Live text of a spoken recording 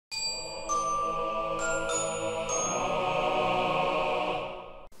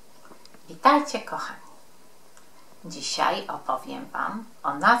Witajcie kochani! Dzisiaj opowiem Wam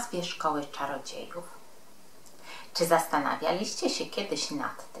o nazwie Szkoły Czarodziejów. Czy zastanawialiście się kiedyś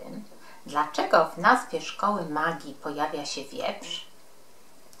nad tym, dlaczego w nazwie Szkoły Magii pojawia się wieprz?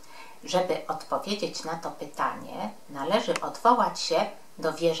 Żeby odpowiedzieć na to pytanie, należy odwołać się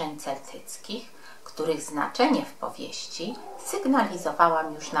do wierzeń celtyckich, których znaczenie w powieści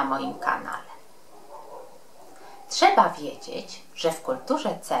sygnalizowałam już na moim kanale. Trzeba wiedzieć, że w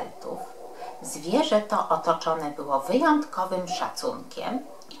kulturze Celtów zwierzę to otoczone było wyjątkowym szacunkiem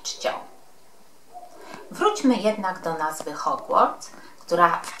i czcią. Wróćmy jednak do nazwy Hogwart,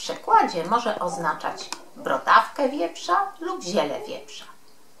 która w przekładzie może oznaczać brodawkę wieprza lub ziele wieprza.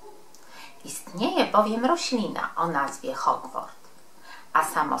 Istnieje bowiem roślina o nazwie Hogwart, a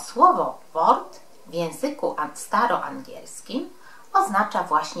samo słowo wort w języku staroangielskim oznacza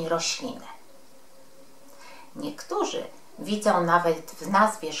właśnie roślinę. Niektórzy widzą nawet w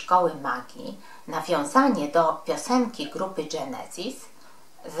nazwie Szkoły Magii nawiązanie do piosenki grupy Genesis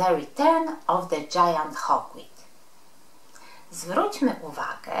The Return of the Giant Hogwart. Zwróćmy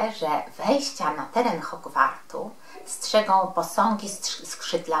uwagę, że wejścia na teren Hogwartu strzegą posągi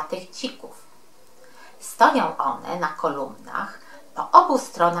skrzydlatych dzików. Stoją one na kolumnach po obu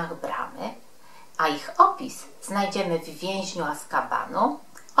stronach bramy, a ich opis znajdziemy w Więźniu Azkabanu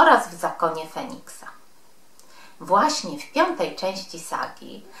oraz w Zakonie Feniksa. Właśnie w piątej części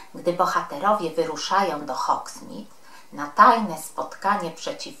sagi, gdy bohaterowie wyruszają do Hogsmeade na tajne spotkanie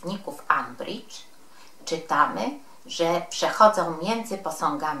przeciwników Umbridge, czytamy, że przechodzą między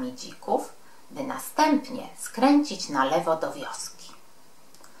posągami dzików, by następnie skręcić na lewo do wioski.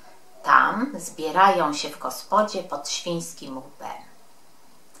 Tam zbierają się w gospodzie pod Świńskim Łbem.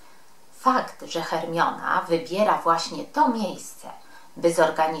 Fakt, że Hermiona wybiera właśnie to miejsce, by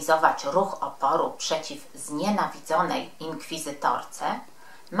zorganizować ruch oporu przeciw znienawidzonej inkwizytorce,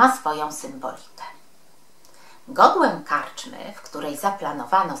 ma swoją symbolikę. Godłem karczmy, w której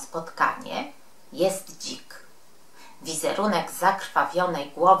zaplanowano spotkanie, jest dzik. Wizerunek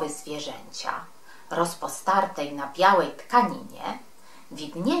zakrwawionej głowy zwierzęcia, rozpostartej na białej tkaninie,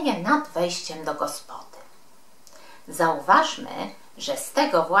 widnieje nad wejściem do gospody. Zauważmy, że z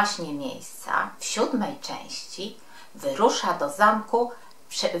tego właśnie miejsca w 7. części wyruszą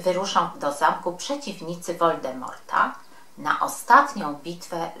do zamku przeciwnicy Voldemorta na ostatnią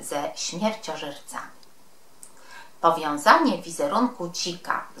bitwę ze śmierciożercami. Powiązanie wizerunku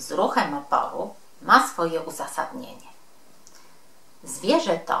dzika z ruchem oporu ma swoje uzasadnienie.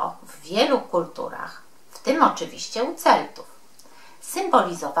 Zwierzę to w wielu kulturach, w tym oczywiście u Celtów,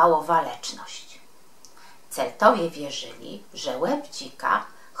 symbolizowało waleczność. Celtowie wierzyli, że łeb dzika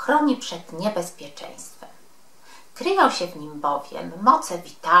chroni przed niebezpieczeństwem. Kryją się w nim bowiem moce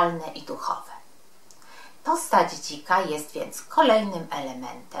witalne i duchowe. Postać dzika jest więc kolejnym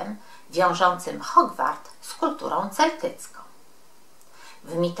elementem wiążącym Hogwart z kulturą celtycką.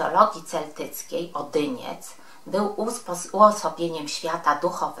 W mitologii celtyckiej Odyniec był uosobieniem świata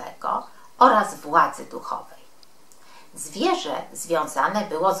duchowego oraz władzy duchowej. Zwierzę związane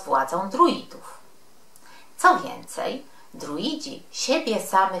było z władzą druidów. Co więcej, druidzi siebie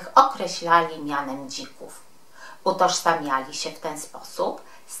samych określali mianem dzików. Utożsamiali się w ten sposób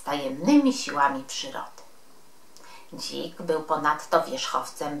z tajemnymi siłami przyrody. Dzik był ponadto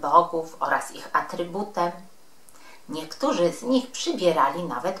wierzchowcem bogów oraz ich atrybutem. Niektórzy z nich przybierali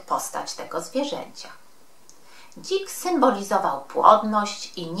nawet postać tego zwierzęcia. Dzik symbolizował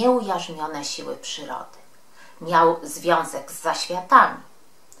płodność i nieujarzmione siły przyrody. Miał związek z zaświatami.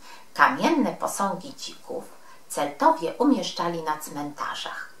 Kamienne posągi dzików Celtowie umieszczali na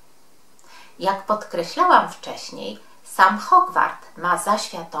cmentarzach. Jak podkreślałam wcześniej, sam Hogwart ma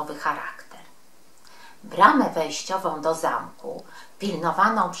zaświatowy charakter. Bramę wejściową do zamku,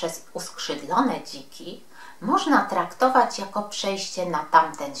 pilnowaną przez uskrzydlone dziki, można traktować jako przejście na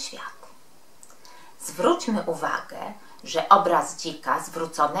tamten świat. Zwróćmy uwagę, że obraz dzika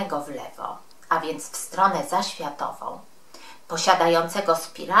zwróconego w lewo, a więc w stronę zaświatową, posiadającego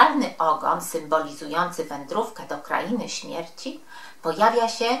spiralny ogon symbolizujący wędrówkę do krainy śmierci, pojawia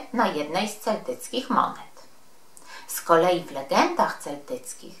się na jednej z celtyckich monet. Z kolei w legendach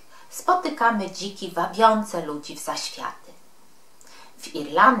celtyckich spotykamy dziki wabiące ludzi w zaświaty. W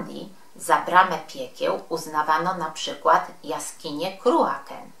Irlandii za bramę piekieł uznawano na przykład jaskinię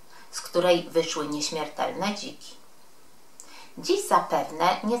Cruachan, z której wyszły nieśmiertelne dziki. Dziś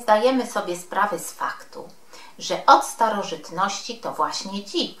zapewne nie zdajemy sobie sprawy z faktu, że od starożytności to właśnie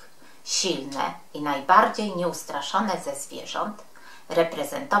dzik, silne i najbardziej nieustraszone ze zwierząt,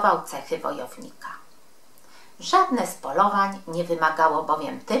 reprezentował cechy wojownika. Żadne z polowań nie wymagało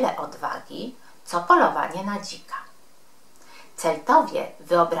bowiem tyle odwagi, co polowanie na dzika. Celtowie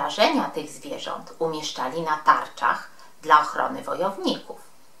wyobrażenia tych zwierząt umieszczali na tarczach dla ochrony wojowników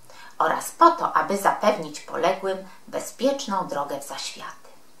oraz po to, aby zapewnić poległym bezpieczną drogę w zaświaty.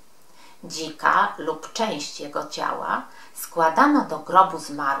 Dzika lub część jego ciała składano do grobu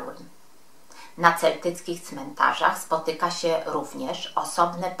zmarłym. Na celtyckich cmentarzach spotyka się również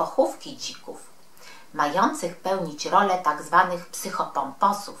osobne pochówki dzików, mających pełnić rolę tzw.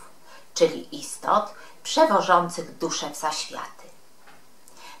 psychopomposów, czyli istot przewożących dusze w zaświaty.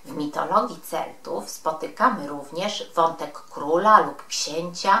 W mitologii Celtów spotykamy również wątek króla lub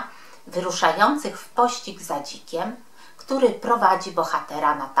księcia wyruszających w pościg za dzikiem, który prowadzi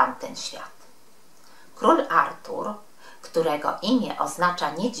bohatera na tamten świat. Król Artur, którego imię oznacza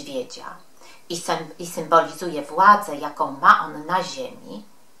niedźwiedzia i symbolizuje władzę, jaką ma on na ziemi,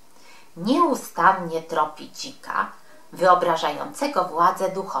 nieustannie tropi dzika, wyobrażającego władzę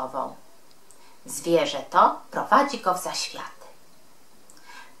duchową. Zwierzę to prowadzi go w zaświaty.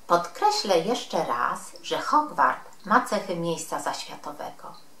 Podkreślę jeszcze raz, że Hogwart ma cechy miejsca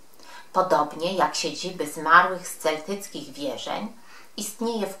zaświatowego. Podobnie jak siedziby zmarłych z celtyckich wierzeń,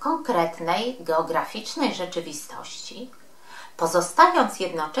 istnieje w konkretnej, geograficznej rzeczywistości, pozostając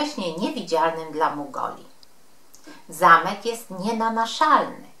jednocześnie niewidzialnym dla Mugoli. Zamek jest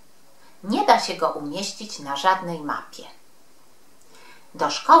nienanaszalny. Nie da się go umieścić na żadnej mapie. Do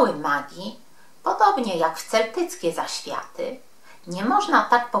szkoły magii, podobnie jak w celtyckie zaświaty, nie można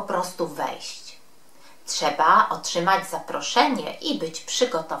tak po prostu wejść. Trzeba otrzymać zaproszenie i być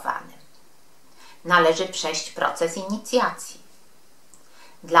przygotowanym. Należy przejść proces inicjacji.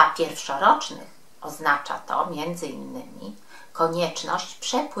 Dla pierwszorocznych oznacza to m.in. konieczność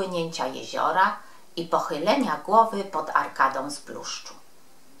przepłynięcia jeziora i pochylenia głowy pod arkadą z bluszczu.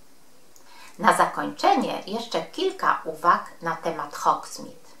 Na zakończenie jeszcze kilka uwag na temat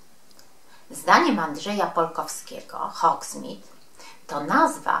Hogsmeade. Zdaniem Andrzeja Polkowskiego Hogsmeade to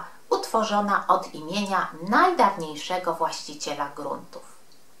nazwa utworzona od imienia najdawniejszego właściciela gruntów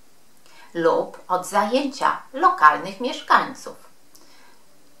lub od zajęcia lokalnych mieszkańców,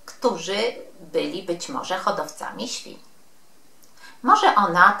 którzy byli być może hodowcami świń. Może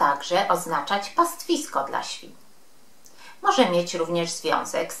ona także oznaczać pastwisko dla świń. Może mieć również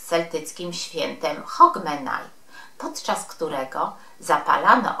związek z celtyckim świętem Hogmenai, podczas którego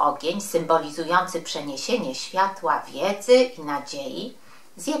zapalano ogień symbolizujący przeniesienie światła wiedzy i nadziei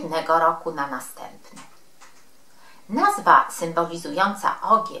z jednego roku na następny. Nazwa symbolizująca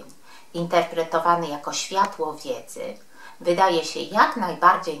ogień, interpretowany jako światło wiedzy, wydaje się jak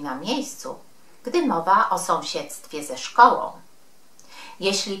najbardziej na miejscu, gdy mowa o sąsiedztwie ze szkołą.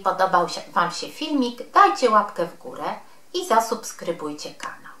 Jeśli podobał Wam się filmik, dajcie łapkę w górę i zasubskrybujcie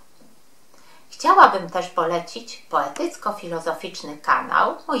kanał. Chciałabym też polecić poetycko-filozoficzny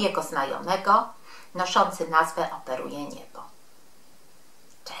kanał mojego znajomego, noszący nazwę Operuję, niebo.